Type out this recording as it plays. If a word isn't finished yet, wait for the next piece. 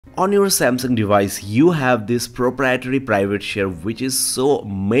On your Samsung device, you have this proprietary private share which is so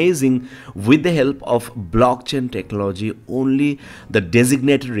amazing. With the help of blockchain technology, only the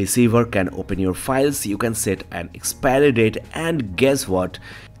designated receiver can open your files. You can set an expiry date, and guess what?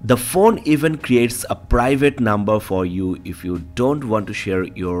 The phone even creates a private number for you if you don't want to share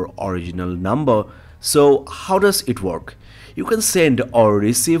your original number. So how does it work? You can send or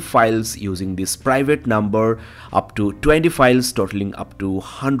receive files using this private number, up to 20 files totaling up to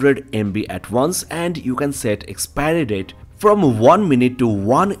 100 MB at once, and you can set expiry date from 1 minute to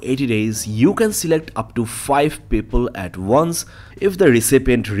 180 days. You can select up to 5 people at once. If the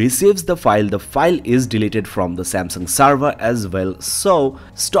recipient receives the file is deleted from the Samsung server as well. So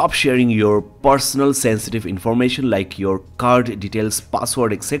stop sharing your personal sensitive information like your card details,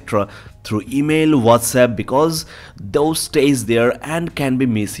 password, etc. through email, WhatsApp, because those stays there and can be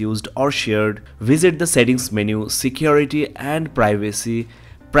misused or shared. Visit the settings menu, security and privacy,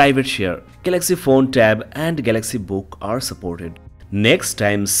 private share. Galaxy Phone tab and Galaxy Book are supported. Next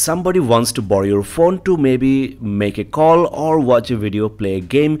time somebody wants to borrow your phone to maybe make a call or watch a video, play a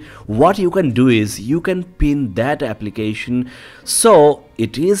game, what you can do is you can pin that application so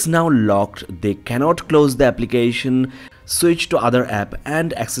it is now locked. They cannot close the application, switch to other app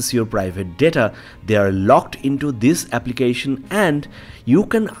and access your private data. They are locked into this application, and you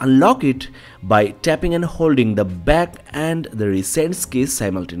can unlock it by tapping and holding the back and the recent keys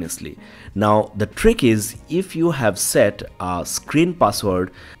simultaneously. Now the trick is, if you have set a screen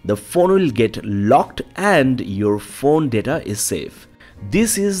password, the phone will get locked and your phone data is safe.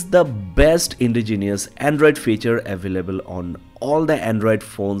 This is the best indigenous Android feature available on all the Android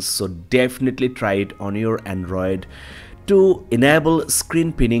phones, so definitely try it on your Android. To enable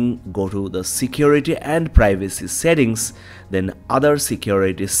screen pinning, go to the security and privacy settings, then other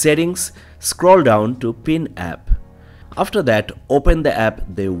security settings, scroll down to pin app. After that, open the app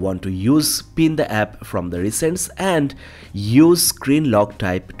they want to use, pin the app from the recents and use screen lock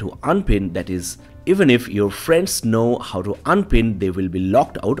type to unpin. That is, even if your friends know how to unpin, they will be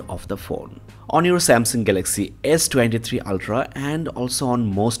locked out of the phone. On your Samsung Galaxy S23 Ultra and also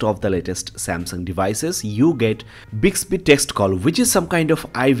on most of the latest Samsung devices, you get BIXBY text call, which is some kind of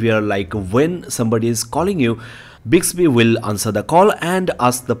IVR. Like when somebody is calling you, BIXBY will answer the call and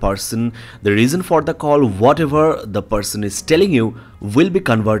ask the person the reason for the call. Whatever the person is telling you will be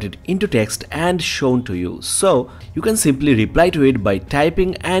converted into text and shown to you. So you can simply reply to it by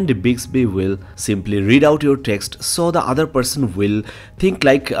typing, and BIXBY will simply read out your text, so the other person will think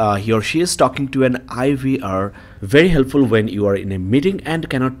like he or she is talking to an IVR. Very helpful when you are in a meeting and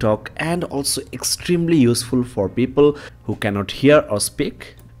cannot talk, and also extremely useful for people who cannot hear or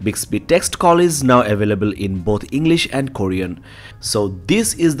speak. BIXBY text call is now available in both English and Korean. So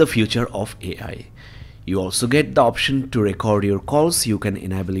this is the future of AI. You also get the option to record your calls. You can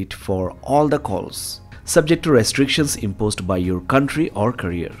enable it for all the calls, subject to restrictions imposed by your country or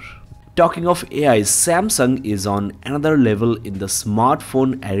career. Talking of AI, Samsung is on another level in the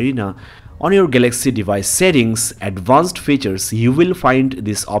smartphone arena. On your Galaxy device settings, advanced features, you will find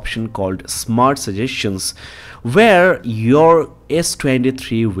this option called Smart Suggestions, where your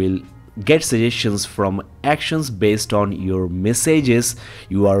S23 will get suggestions from actions based on your messages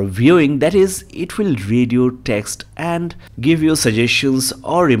you are viewing. That is, it will read your text and give you suggestions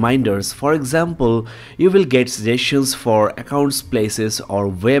or reminders. For example, you will get suggestions for accounts, places or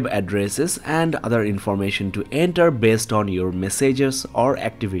web addresses and other information to enter based on your messages or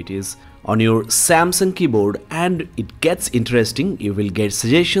activities on your Samsung keyboard. And it gets interesting, you will get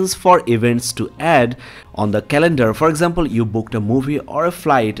suggestions for events to add on the calendar. For example, you booked a movie or a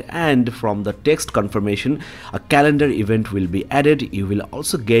flight, and from the text confirmation a calendar event will be added. You will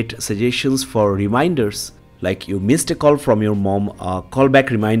also get suggestions for reminders, like you missed a call from your mom, a callback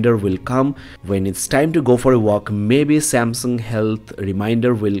reminder will come. When it's time to go for a walk, maybe Samsung Health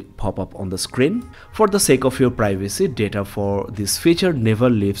reminder will pop up on the screen. For the sake of your privacy, data for this feature never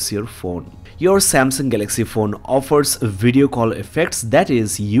leaves your phone. Your Samsung Galaxy phone offers video call effects. That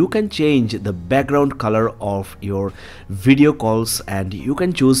is, you can change the background color of your video calls and you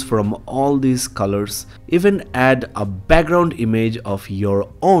can choose from all these colors, even add a background image of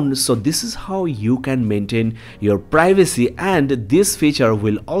your own. So this is how you can maintain your privacy, and this feature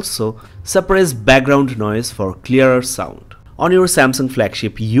will also suppress background noise for clearer sound. On your Samsung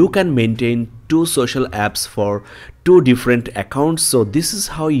flagship, you can maintain 2 social apps for 2 different accounts. So this is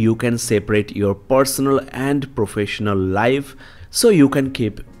how you can separate your personal and professional life. So you can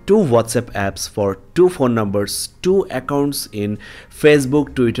keep 2 2 WhatsApp apps for 2 phone numbers, 2 accounts in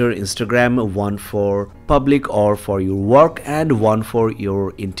Facebook, Twitter, Instagram, one for public or for your work and one for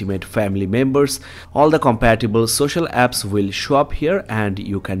your intimate family members. All the compatible social apps will show up here, and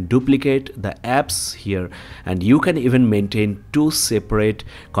you can duplicate the apps here, and you can even maintain 2 separate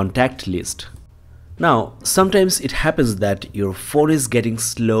contact lists. Now, sometimes it happens that your phone is getting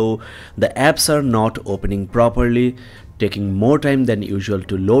slow, the apps are not opening properly, taking more time than usual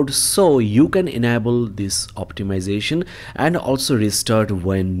to load, so you can enable this optimization and also restart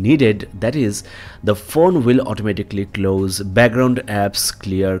when needed. That is, the phone will automatically close background apps,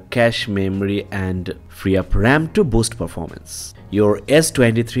 clear cache memory and free up RAM to boost performance. Your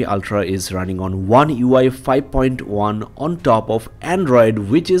S23 Ultra is running on One UI 5.1 on top of Android,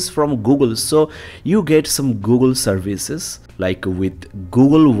 which is from Google, so you get some Google services. Like with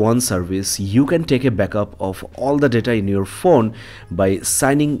Google One service, you can take a backup of all the data in your phone by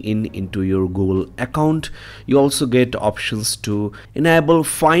signing in into your Google account. You also get options to enable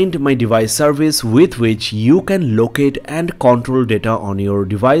Find My Device service, with which you can locate and control data on your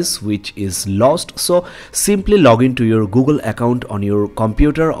device which is lost. So simply log into your Google account on your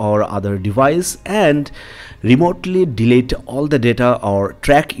computer or other device and remotely delete all the data or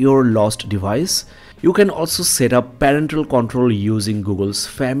track your lost device. You can also set up parental control using Google's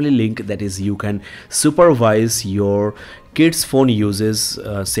Family Link. That is, you can supervise your kids' phone uses,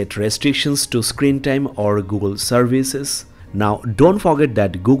 set restrictions to screen time or Google services. Now, don't forget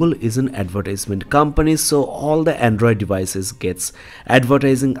that Google is an advertisement company, so all the Android devices gets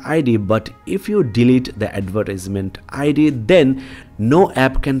advertising ID, but if you delete the advertisement ID, then no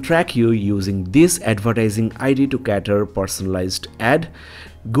app can track you using this advertising ID to cater personalized ad.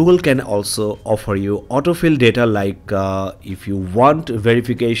 Google can also offer you autofill data, like if you want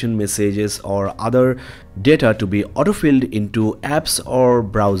verification messages or other data to be autofilled into apps or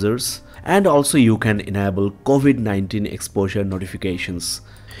browsers. And also you can enable COVID-19 exposure notifications.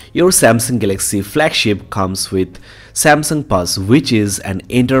 Your Samsung Galaxy flagship comes with Samsung Pass, which is an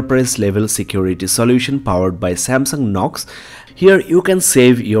enterprise level security solution powered by Samsung Knox. Here you can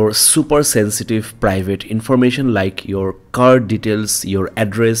save your super sensitive private information like your card details, your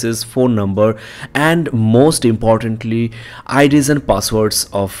addresses, phone number, and most importantly IDs and passwords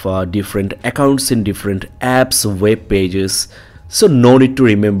of different accounts in different apps, web pages. So no need to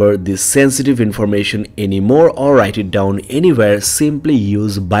remember this sensitive information anymore or write it down anywhere. Simply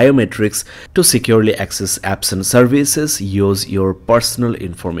use biometrics to securely access apps and services. Use your personal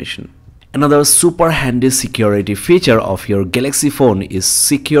information. Another super handy security feature of your Galaxy phone is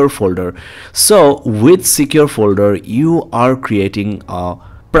Secure Folder. So with Secure Folder, you are creating a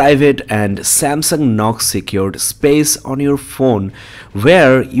private and Samsung Knox secured space on your phone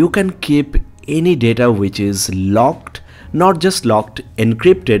where you can keep any data which is locked, not just locked,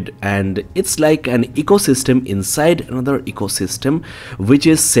 encrypted, and it's like an ecosystem inside another ecosystem which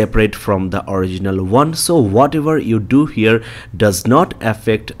is separate from the original one. So whatever you do here does not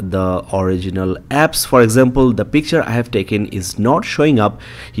affect the original apps. For example, the picture I have taken is not showing up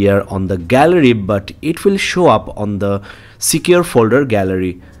here on the gallery, but it will show up on the Secure Folder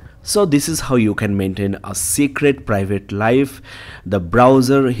gallery. So this is how you can maintain a secret private life. The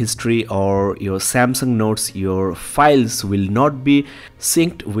browser history or your Samsung Notes, your files will not be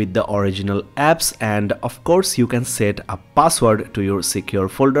synced with the original apps, and of course you can set a password to your Secure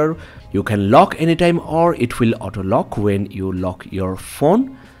Folder. You can lock anytime or it will auto lock when you lock your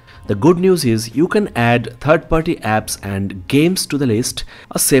phone. The good news is you can add third-party apps and games to the list.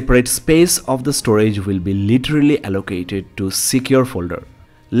 A separate space of the storage will be literally allocated to Secure Folder.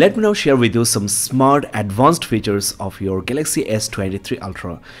 Let me now share with you some smart advanced features of your Galaxy S23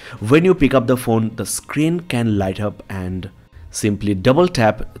 Ultra. When you pick up the phone, the screen can light up, and simply double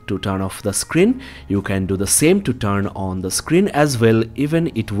tap to turn off the screen. You can do the same to turn on the screen as well.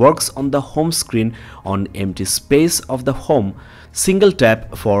 Even it works on the home screen on empty space of the home. Single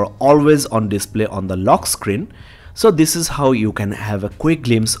tap for always on display on the lock screen. So this is how you can have a quick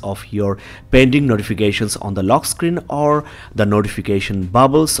glimpse of your pending notifications on the lock screen or the notification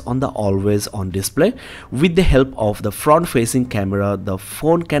bubbles on the always on display. With the help of the front facing camera, the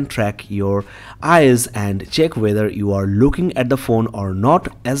phone can track your eyes and check whether you are looking at the phone or not.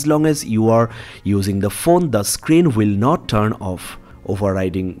 As long as you are using the phone, the screen will not turn off,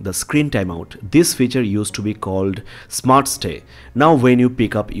 overriding the screen timeout. This feature used to be called Smart Stay. Now when you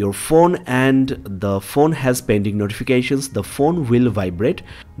pick up your phone and the phone has pending notifications, the phone will vibrate.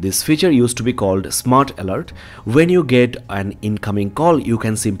 This feature used to be called Smart Alert. When you get an incoming call, you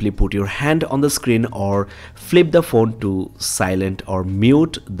can simply put your hand on the screen or flip the phone to silent or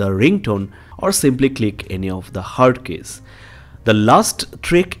mute the ringtone, or simply click any of the hard keys. The last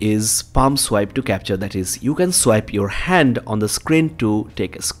trick is palm swipe to capture, that is, you can swipe your hand on the screen to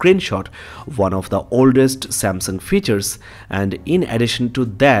take a screenshot, one of the oldest Samsung features. And in addition to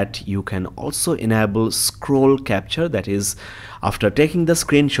that, you can also enable scroll capture, that is, after taking the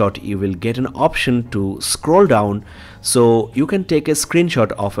screenshot you will get an option to scroll down, so you can take a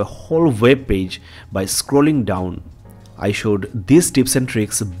screenshot of a whole web page by scrolling down. I showed these tips and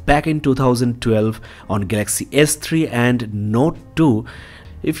tricks back in 2012 on Galaxy S3 and Note 2.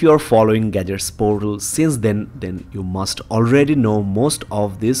 If you are following Gadgets Portal since then you must already know most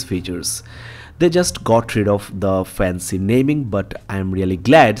of these features. They just got rid of the fancy naming, but I am really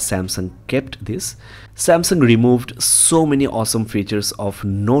glad Samsung kept this. Samsung removed so many awesome features of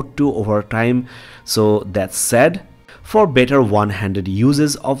Note 2 over time, so that's sad. For better one-handed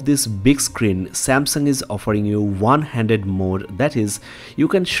uses of this big screen, Samsung is offering you one-handed mode, that is, you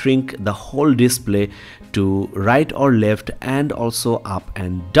can shrink the whole display to right or left and also up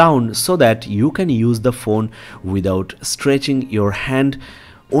and down so that you can use the phone without stretching your hand.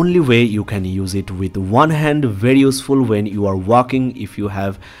 Only way you can use it with one hand, very useful when you are walking, if you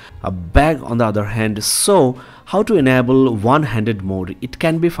have a bag on the other hand. So how to enable one-handed mode? It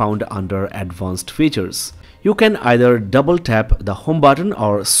can be found under advanced features. You can either double tap the home button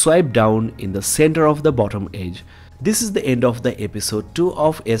or swipe down in the center of the bottom edge. This is the end of the episode 2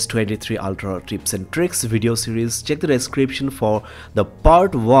 of S23 Ultra tips and tricks video series. Check the description for the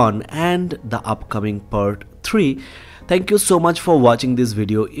part 1 and the upcoming part 3. Thank you so much for watching this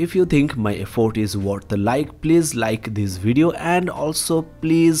video. If you think my effort is worth the like, please like this video and also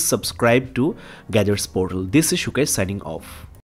please subscribe to Gadgets Portal. This is Shukesh signing off.